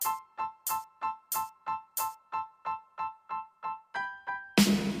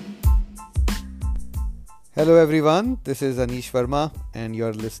Hello everyone, this is Anish Verma and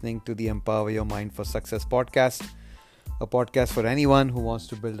you're listening to the Empower Your Mind for Success podcast, a podcast for anyone who wants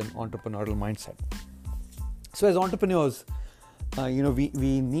to build an entrepreneurial mindset. So as entrepreneurs,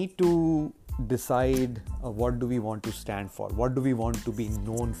 we need to decide what do we want to stand for, what do we want to be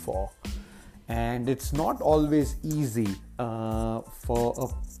known for. And it's not always easy for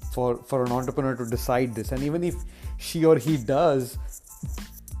an entrepreneur to decide this. And even if she or he does,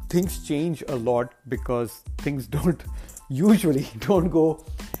 things change a lot because things usually don't go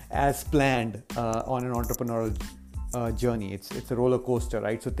as planned on an entrepreneurial journey. It's a roller coaster,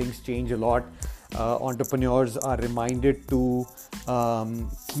 right? So things change a lot. Entrepreneurs are reminded to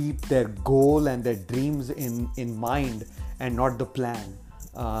keep their goal and their dreams in mind and not the plan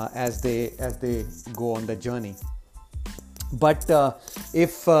as they go on the journey. But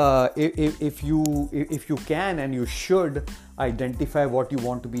if you can and you should identify what you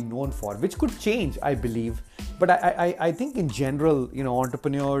want to be known for, which could change, I believe. But I think in general,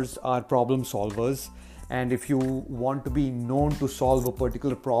 entrepreneurs are problem solvers, and if you want to be known to solve a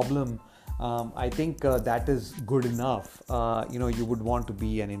particular problem, I think that is good enough. You would want to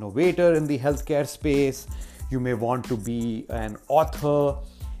be an innovator in the healthcare space. You may want to be an author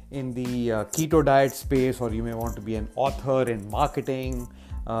in the keto diet space, or you may want to be an author in marketing,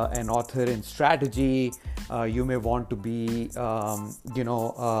 an author in strategy. You may want to be, a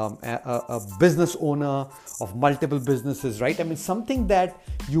business owner of multiple businesses, right? I mean, something that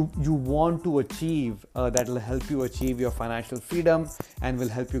you want to achieve that will help you achieve your financial freedom and will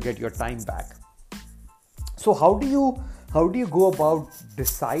help you get your time back. So how do you go about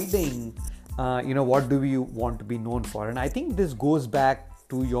deciding, what do you want to be known for? And I think this goes back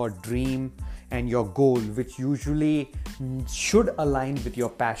to your dream and your goal, which usually should align with your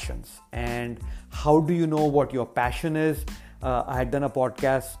passions. And how do you know what your passion is? I had done a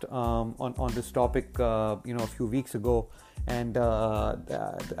podcast on this topic, a few weeks ago, and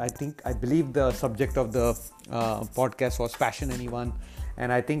I believe the subject of the podcast was passion anyone,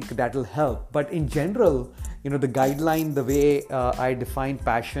 and I think that will help. But in general, the guideline, the way I define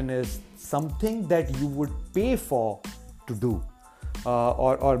passion is something that you would pay for to do.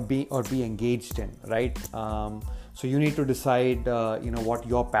 Or be engaged in, right? So you need to decide, what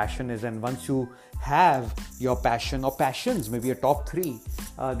your passion is, and once you have your passion or passions, maybe a top three,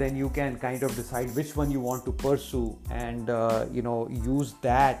 then you can kind of decide which one you want to pursue, and use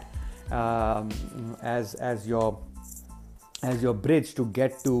that as your bridge to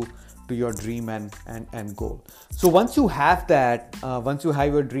get to your dream and goal. So once you have that, once you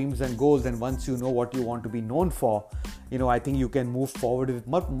have your dreams and goals, and once you know what you want to be known for, I think you can move forward with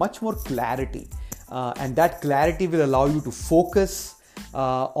much more clarity, and that clarity will allow you to focus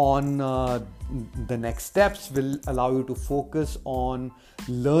on the next steps, will allow you to focus on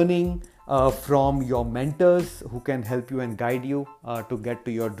learning from your mentors who can help you and guide you to get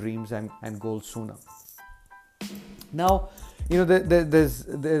to your dreams and goals sooner. Now, there's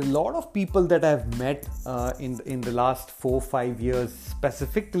a lot of people that I've met in the last 4-5 years,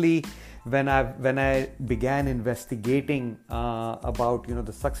 specifically when I began investigating about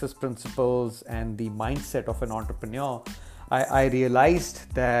the success principles and the mindset of an entrepreneur. I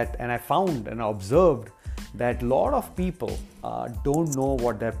realized that, and I found and observed that a lot of people don't know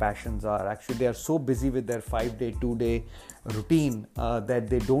what their passions are. Actually, they are so busy with their 5-day, 2-day routine that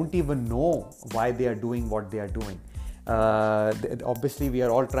they don't even know why they are doing what they are doing. Obviously we are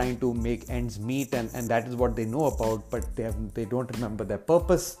all trying to make ends meet, and that is what they know about, but they don't remember their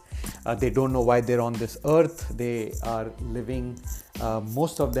purpose. They don't know why they're on this earth. They are living,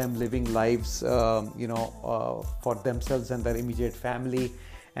 most of them living lives for themselves and their immediate family,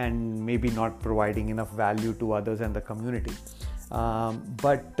 and maybe not providing enough value to others and the community.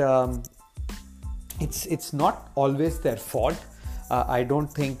 But it's not always their fault. I don't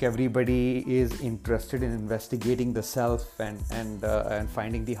think everybody is interested in investigating the self and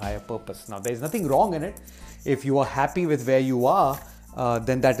finding the higher purpose. Now, there's nothing wrong in it. If you are happy with where you are,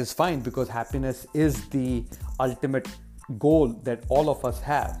 then that is fine, because happiness is the ultimate goal that all of us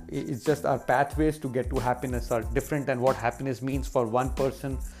have. It's just our pathways to get to happiness are different, and what happiness means for one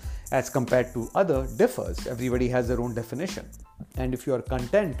person as compared to other differs. Everybody has their own definition. And if you are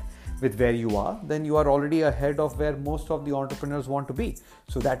content with where you are, then you are already ahead of where most of the entrepreneurs want to be.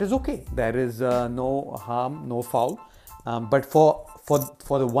 So that is okay. There is no harm, no foul. But for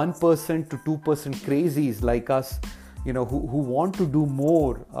the 1% to 2% crazies like us, who want to do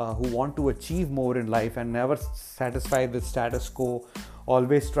more, who want to achieve more in life and never satisfied with status quo,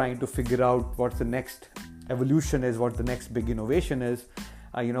 always trying to figure out what the next evolution is, what the next big innovation is.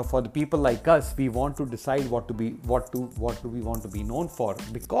 For the people like us, we want to decide what do we want to be known for,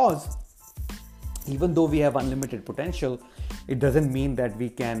 because Even though we have unlimited potential, it doesn't mean that we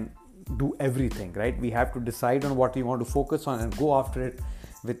can do everything, right? We have to decide on what we want to focus on and go after it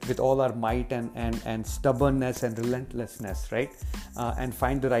with all our might and stubbornness and relentlessness, right? And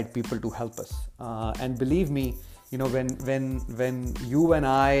find the right people to help us. And believe me, when you and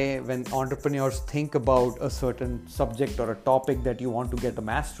I, when entrepreneurs think about a certain subject or a topic that you want to get a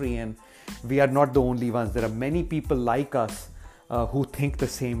mastery in, we are not the only ones. There are many people like us who think the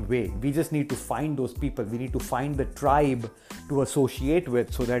same way. We just need to find those people. We need to find the tribe to associate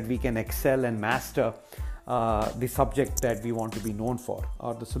with so that we can excel and master the subject that we want to be known for,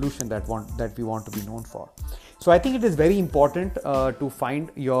 or the solution that we want to be known for. So I think it is very important to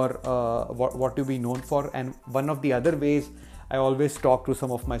find your what to be known for. And one of the other ways I always talk to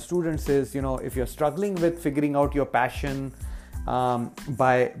some of my students is, if you're struggling with figuring out your passion,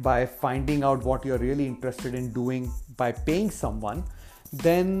 by finding out what you're really interested in doing by paying someone,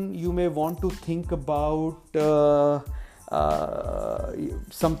 then you may want to think about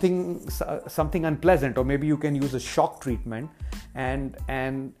something unpleasant, or maybe you can use a shock treatment and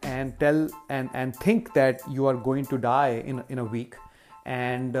think that you are going to die in a week,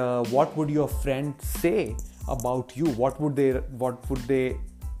 and what would your friends say about you? What would they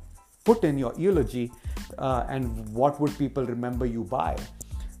put in your eulogy, and what would people remember you by,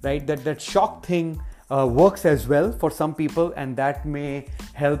 right? That shock thing works as well for some people, and that may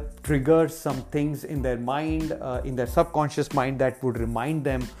help trigger some things in their mind, in their subconscious mind, that would remind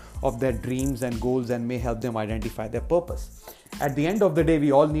them of their dreams and goals and may help them identify their purpose. At the end of the day,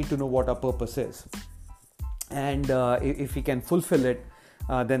 we all need to know what our purpose is, and if we can fulfill it,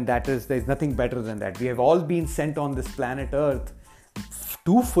 then there's nothing better than that. We have all been sent on this planet Earth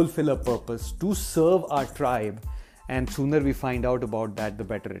to fulfill a purpose, to serve our tribe, and sooner we find out about that, the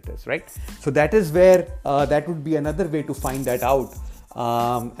better it is, right? So that is where that would be another way to find that out.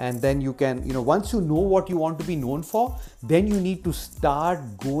 And then you can, once you know what you want to be known for, then you need to start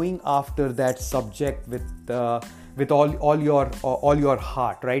going after that subject with all your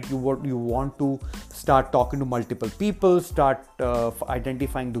heart, right? You want to start talking to multiple people, start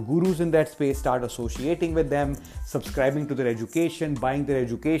identifying the gurus in that space, start associating with them, subscribing to their education, buying their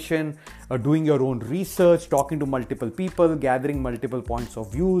education, doing your own research, talking to multiple people, gathering multiple points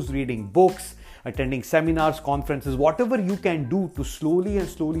of views, reading books, attending seminars, conferences, whatever you can do to slowly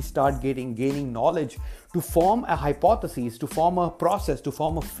start gaining knowledge, to form a hypothesis, to form a process, to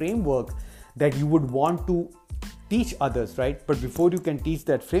form a framework that you would want to teach others, right? But before you can teach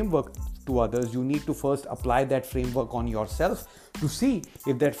that framework to others, you need to first apply that framework on yourself to see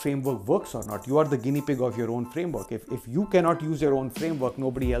if that framework works or not. You are the guinea pig of your own framework. If you cannot use your own framework,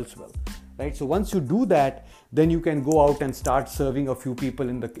 nobody else will, right? So once you do that, then you can go out and start serving a few people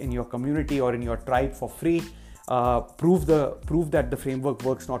in your community or in your tribe for free. Prove that the framework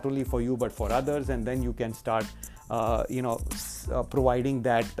works not only for you but for others, and then you can start providing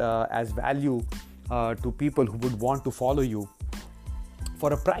that as value to people who would want to follow you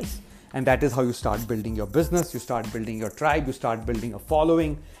for a price. And that is how you start building your business, you start building your tribe, you start building a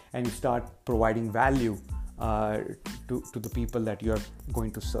following, and you start providing value to the people that you are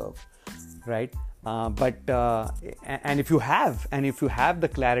going to serve, right? And if you have the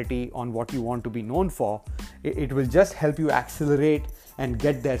clarity on what you want to be known for, it will just help you accelerate and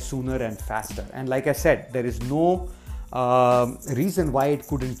get there sooner and faster. And like I said, there is no reason why it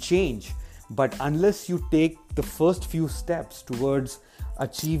couldn't change. But unless you take the first few steps towards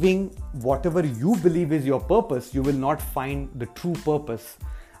achieving whatever you believe is your purpose, you will not find the true purpose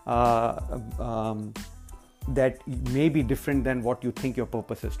that may be different than what you think your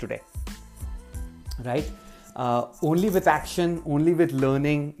purpose is today, right? Only with action, only with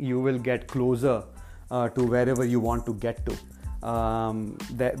learning, you will get closer to wherever you want to get to.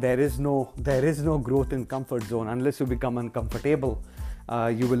 There is no growth in comfort zone. Unless you become uncomfortable,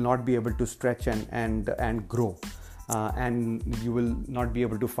 you will not be able to stretch and grow, and you will not be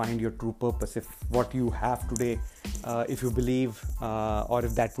able to find your true purpose if what you have today, if you believe, or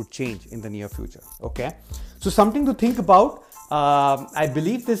if that would change in the near future. Okay, so something to think about. I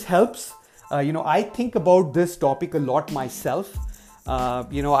believe this helps. I think about this topic a lot myself.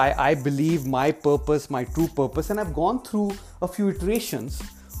 I believe my purpose, my true purpose, and I've gone through a few iterations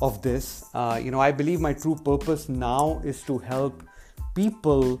of this. I believe my true purpose now is to help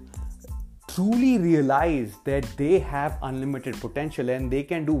people truly realize that they have unlimited potential and they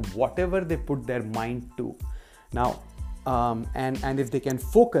can do whatever they put their mind to. Now, and if they can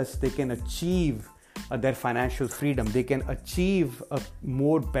focus, they can achieve their financial freedom. They can achieve a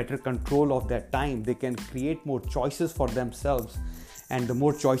more better control of their time. They can create more choices for themselves. And the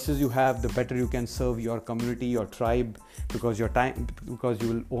more choices you have, the better you can serve your community, your tribe, because you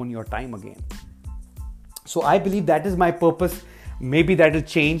will own your time again. So I believe that is my purpose. Maybe that will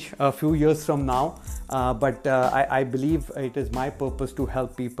change a few years from now, but I believe it is my purpose to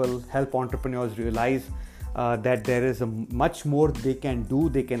help people, help entrepreneurs realize that there is a much more they can do,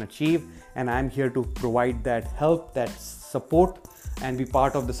 they can achieve, and I'm here to provide that help, that support, and be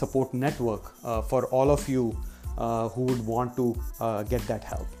part of the support network for all of you who would want to get that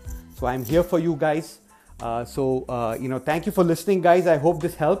help. So I'm here for you guys. Thank you for listening, guys. I hope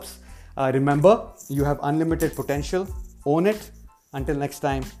this helps. Remember, you have unlimited potential. Own it. Until next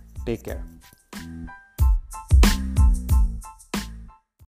time, take care.